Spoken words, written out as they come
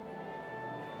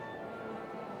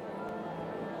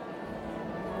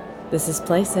This is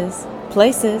Places.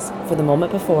 Places for the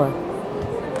moment before.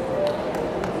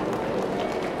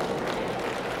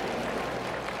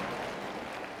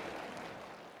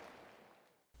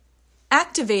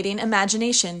 Activating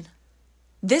imagination.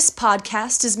 This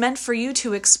podcast is meant for you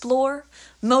to explore,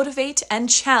 motivate, and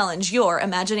challenge your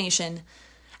imagination.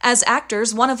 As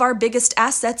actors, one of our biggest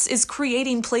assets is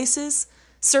creating places,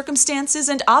 circumstances,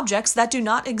 and objects that do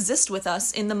not exist with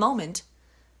us in the moment.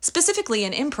 Specifically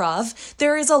in improv,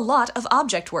 there is a lot of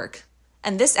object work,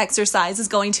 and this exercise is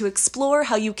going to explore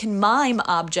how you can mime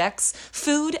objects,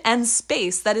 food, and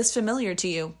space that is familiar to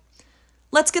you.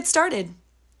 Let's get started.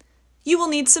 You will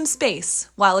need some space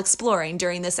while exploring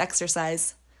during this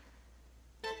exercise.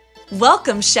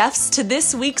 Welcome, chefs, to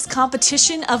this week's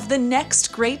competition of the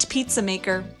next great pizza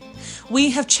maker.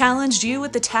 We have challenged you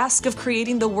with the task of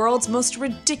creating the world's most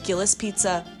ridiculous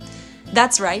pizza.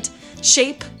 That's right.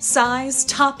 Shape, size,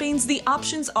 toppings, the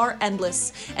options are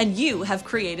endless, and you have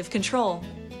creative control.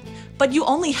 But you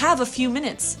only have a few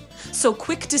minutes, so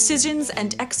quick decisions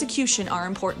and execution are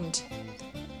important.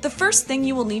 The first thing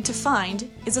you will need to find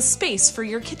is a space for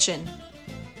your kitchen.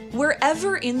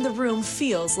 Wherever in the room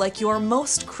feels like your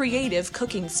most creative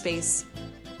cooking space.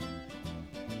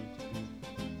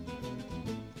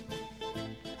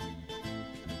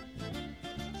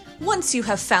 Once you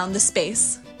have found the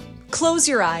space, close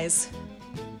your eyes.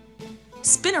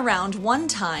 Spin around one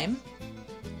time,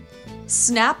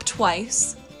 snap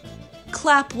twice,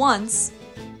 clap once,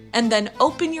 and then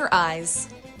open your eyes.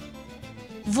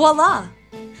 Voila!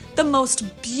 The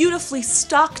most beautifully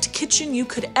stocked kitchen you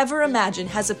could ever imagine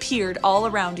has appeared all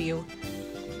around you.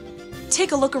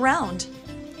 Take a look around.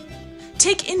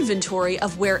 Take inventory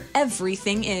of where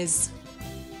everything is.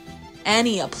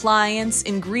 Any appliance,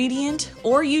 ingredient,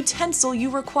 or utensil you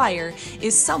require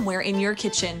is somewhere in your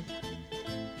kitchen.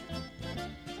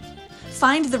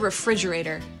 Find the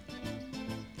refrigerator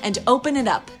and open it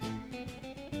up.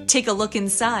 Take a look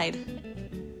inside.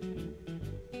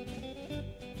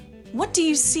 What do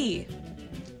you see?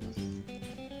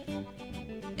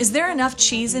 Is there enough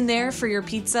cheese in there for your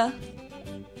pizza?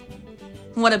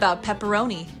 What about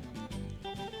pepperoni?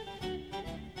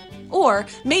 Or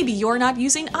maybe you're not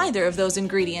using either of those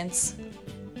ingredients.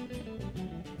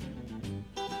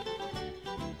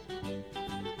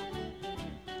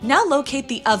 Now locate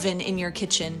the oven in your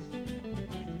kitchen.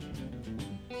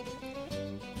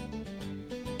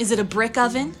 Is it a brick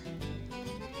oven?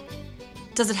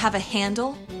 Does it have a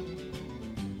handle?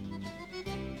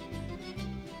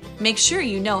 Make sure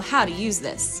you know how to use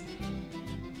this.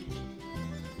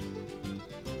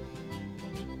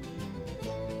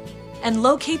 And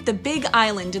locate the big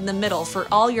island in the middle for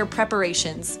all your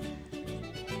preparations.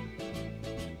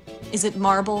 Is it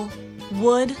marble,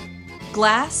 wood,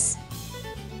 glass?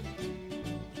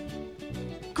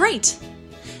 Great!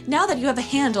 Now that you have a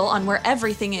handle on where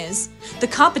everything is, the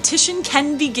competition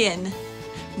can begin.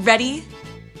 Ready,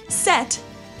 set,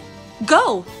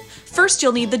 go! First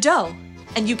you'll need the dough,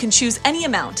 and you can choose any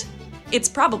amount. It's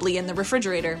probably in the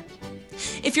refrigerator.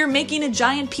 If you're making a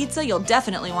giant pizza, you'll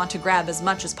definitely want to grab as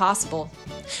much as possible.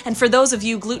 And for those of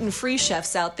you gluten-free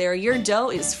chefs out there, your dough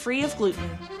is free of gluten.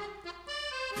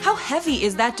 How heavy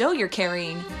is that dough you're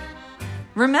carrying?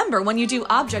 Remember, when you do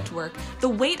object work, the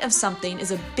weight of something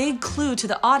is a big clue to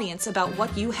the audience about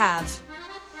what you have.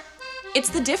 It's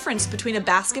the difference between a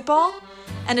basketball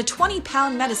and a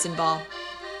 20-pound medicine ball.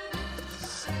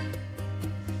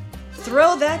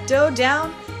 Throw that dough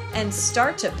down and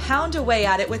start to pound away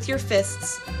at it with your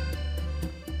fists,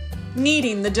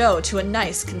 kneading the dough to a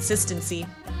nice consistency.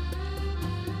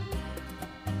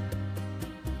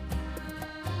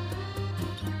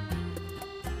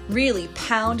 Really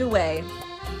pound away.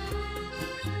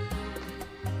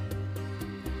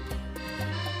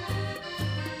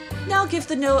 Now give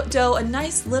the dough a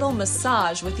nice little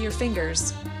massage with your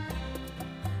fingers.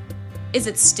 Is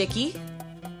it sticky?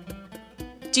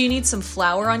 Do you need some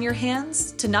flour on your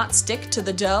hands to not stick to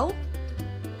the dough?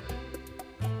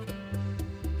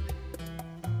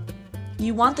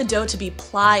 You want the dough to be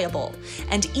pliable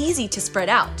and easy to spread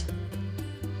out.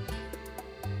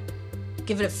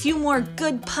 Give it a few more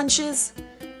good punches.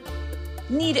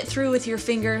 Knead it through with your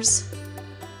fingers.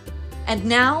 And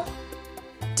now,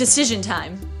 decision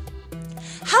time.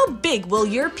 How big will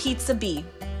your pizza be?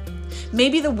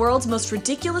 Maybe the world's most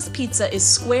ridiculous pizza is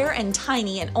square and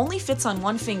tiny and only fits on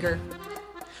one finger.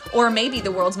 Or maybe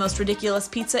the world's most ridiculous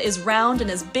pizza is round and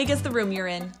as big as the room you're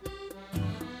in.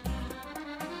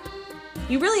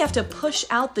 You really have to push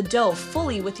out the dough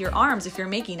fully with your arms if you're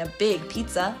making a big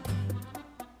pizza.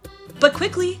 But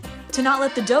quickly, to not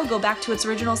let the dough go back to its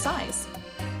original size.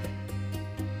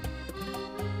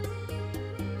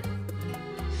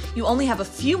 You only have a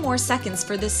few more seconds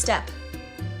for this step.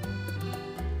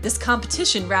 This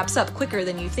competition wraps up quicker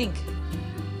than you think.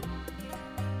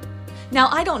 Now,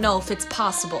 I don't know if it's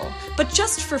possible, but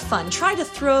just for fun, try to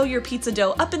throw your pizza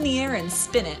dough up in the air and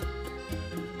spin it.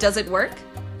 Does it work?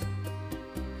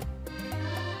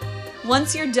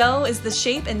 Once your dough is the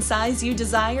shape and size you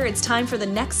desire, it's time for the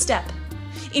next step.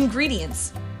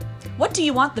 Ingredients. What do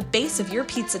you want the base of your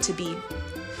pizza to be?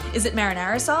 Is it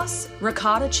marinara sauce,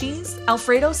 ricotta cheese,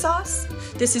 Alfredo sauce?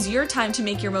 This is your time to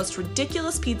make your most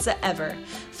ridiculous pizza ever.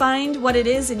 Find what it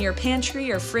is in your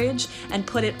pantry or fridge and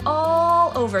put it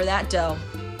all over that dough.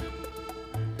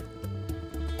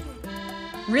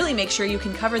 Really make sure you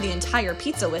can cover the entire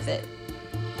pizza with it.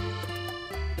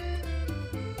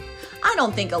 I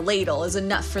don't think a ladle is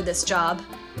enough for this job.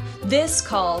 This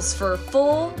calls for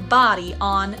full body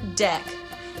on deck.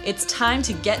 It's time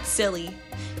to get silly.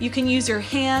 You can use your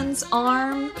hands,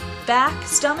 arm, back,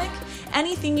 stomach,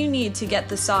 anything you need to get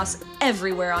the sauce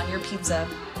everywhere on your pizza.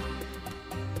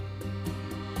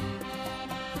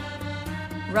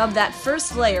 Rub that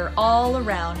first layer all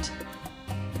around.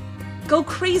 Go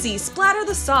crazy, splatter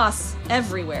the sauce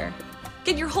everywhere.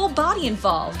 Get your whole body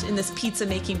involved in this pizza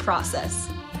making process.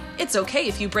 It's okay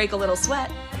if you break a little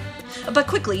sweat. But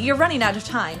quickly, you're running out of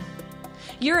time.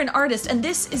 You're an artist and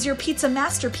this is your pizza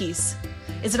masterpiece.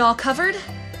 Is it all covered?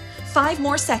 5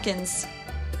 more seconds.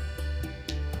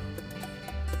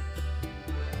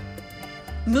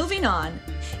 Moving on,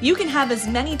 you can have as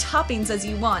many toppings as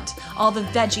you want. All the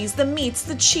veggies, the meats,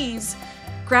 the cheese.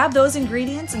 Grab those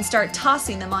ingredients and start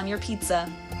tossing them on your pizza.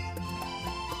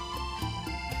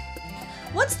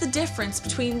 What's the difference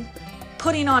between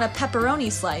putting on a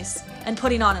pepperoni slice and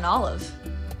putting on an olive?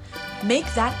 Make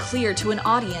that clear to an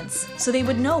audience so they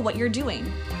would know what you're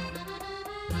doing.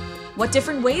 What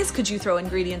different ways could you throw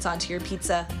ingredients onto your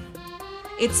pizza?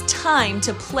 It's time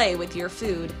to play with your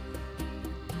food.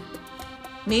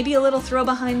 Maybe a little throw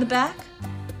behind the back?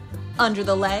 Under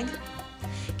the leg?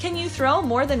 Can you throw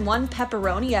more than one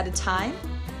pepperoni at a time?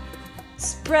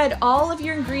 Spread all of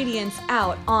your ingredients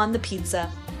out on the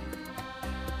pizza,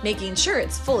 making sure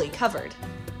it's fully covered.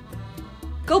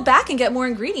 Go back and get more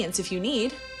ingredients if you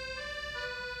need.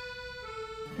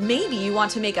 Maybe you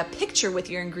want to make a picture with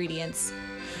your ingredients.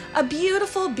 A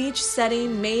beautiful beach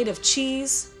setting made of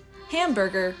cheese,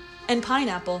 hamburger, and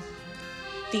pineapple.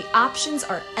 The options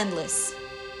are endless.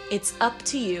 It's up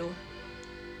to you.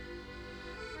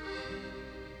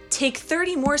 Take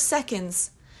 30 more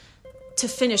seconds to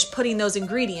finish putting those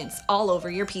ingredients all over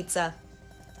your pizza.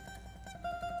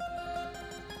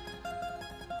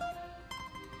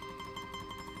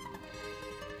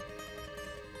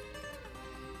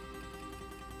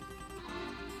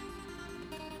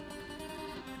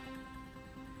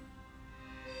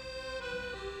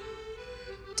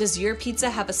 Does your pizza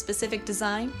have a specific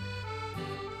design?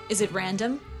 Is it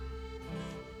random?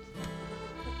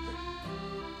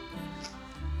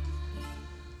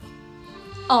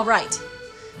 All right,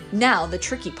 now the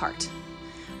tricky part.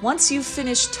 Once you've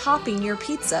finished topping your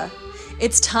pizza,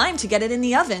 it's time to get it in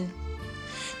the oven.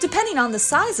 Depending on the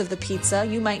size of the pizza,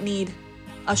 you might need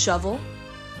a shovel.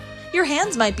 Your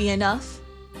hands might be enough,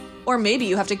 or maybe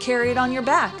you have to carry it on your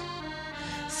back.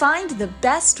 Find the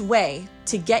best way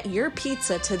to get your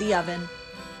pizza to the oven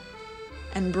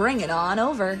and bring it on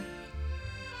over.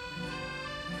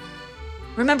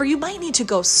 Remember, you might need to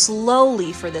go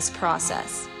slowly for this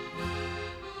process.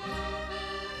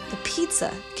 The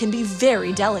pizza can be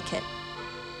very delicate.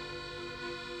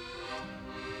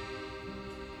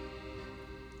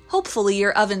 Hopefully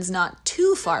your oven's not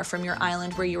too far from your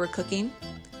island where you were cooking.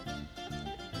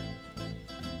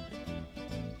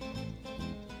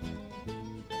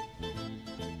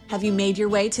 Have you made your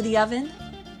way to the oven?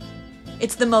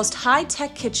 It's the most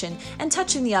high-tech kitchen, and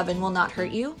touching the oven will not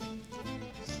hurt you.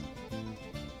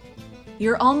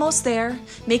 You're almost there,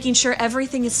 making sure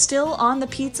everything is still on the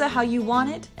pizza how you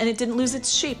want it, and it didn't lose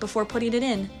its shape before putting it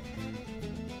in.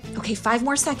 Okay, 5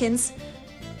 more seconds.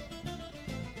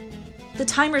 The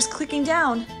timer's clicking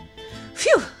down.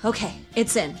 Phew, okay,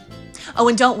 it's in. Oh,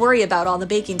 and don't worry about all the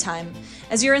baking time,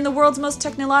 as you're in the world's most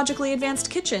technologically advanced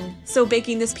kitchen, so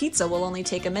baking this pizza will only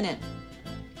take a minute.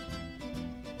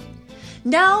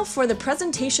 Now for the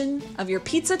presentation of your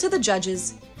pizza to the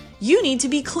judges. You need to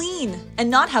be clean and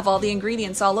not have all the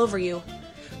ingredients all over you.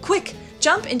 Quick,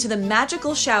 jump into the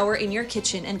magical shower in your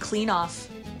kitchen and clean off.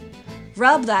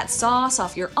 Rub that sauce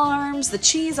off your arms, the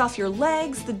cheese off your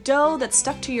legs, the dough that's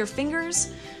stuck to your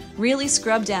fingers. Really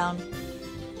scrub down.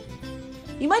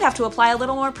 You might have to apply a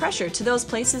little more pressure to those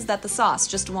places that the sauce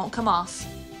just won't come off.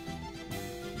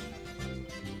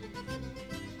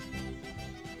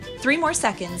 3 more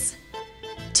seconds.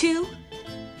 2,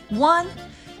 1,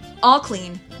 all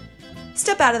clean.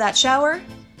 Step out of that shower.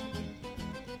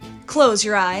 Close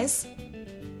your eyes.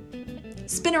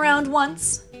 Spin around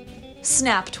once,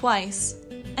 snap twice,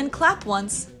 and clap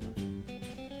once.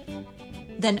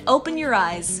 Then open your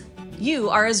eyes. You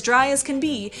are as dry as can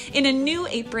be in a new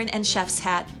apron and chef's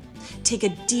hat. Take a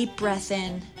deep breath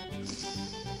in.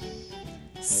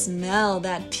 Smell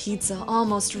that pizza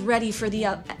almost ready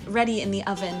in the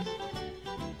oven.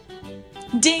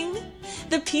 Ding!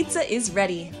 The pizza is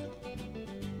ready.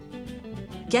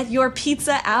 Get your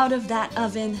pizza out of that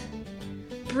oven.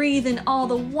 Breathe in all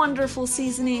the wonderful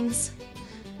seasonings.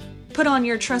 Put on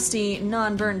your trusty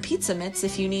non-burn pizza mitts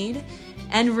if you need,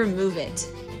 and remove it.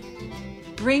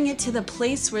 Bring it to the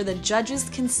place where the judges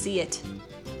can see it.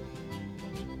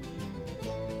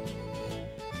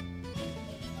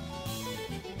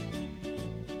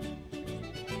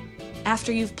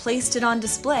 After you've placed it on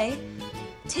display,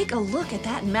 take a look at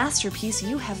that masterpiece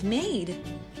you have made,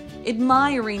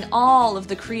 admiring all of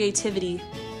the creativity.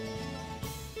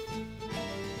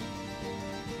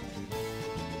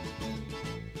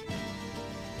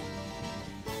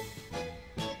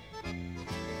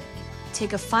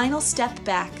 Take a final step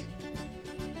back.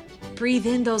 Breathe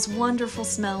in those wonderful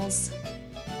smells.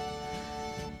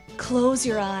 Close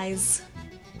your eyes.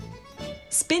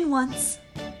 Spin once.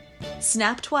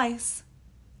 Snap twice.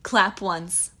 Clap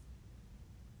once.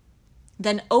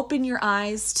 Then open your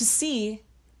eyes to see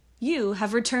you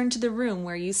have returned to the room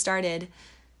where you started.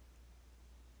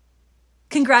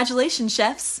 Congratulations,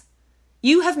 chefs!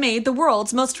 You have made the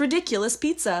world's most ridiculous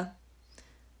pizza.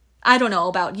 I don't know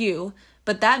about you,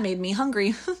 but that made me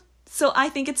hungry, so I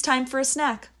think it's time for a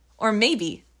snack, or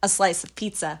maybe a slice of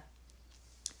pizza.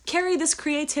 Carry this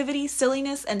creativity,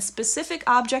 silliness, and specific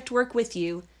object work with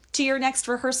you to your next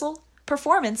rehearsal,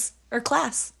 performance, or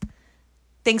class.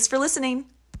 Thanks for listening.